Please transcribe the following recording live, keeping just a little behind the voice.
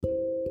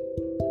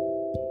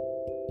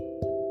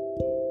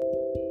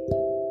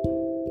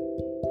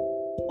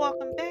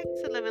Welcome back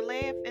to Live and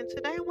Laugh, and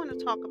today I want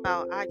to talk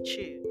about I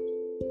choose.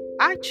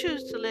 I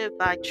choose to live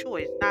by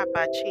choice, not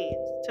by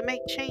chance, to make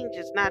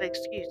changes, not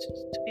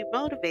excuses, to be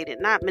motivated,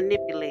 not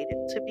manipulated,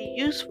 to be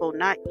useful,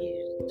 not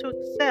used, to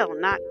excel,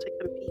 not to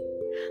compete.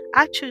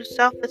 I choose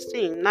self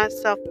esteem, not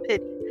self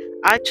pity.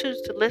 I choose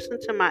to listen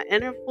to my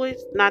inner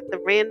voice, not the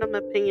random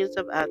opinions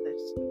of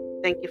others.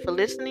 Thank you for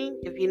listening.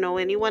 If you know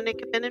anyone that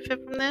could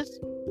benefit from this,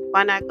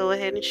 why not go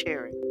ahead and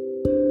share it?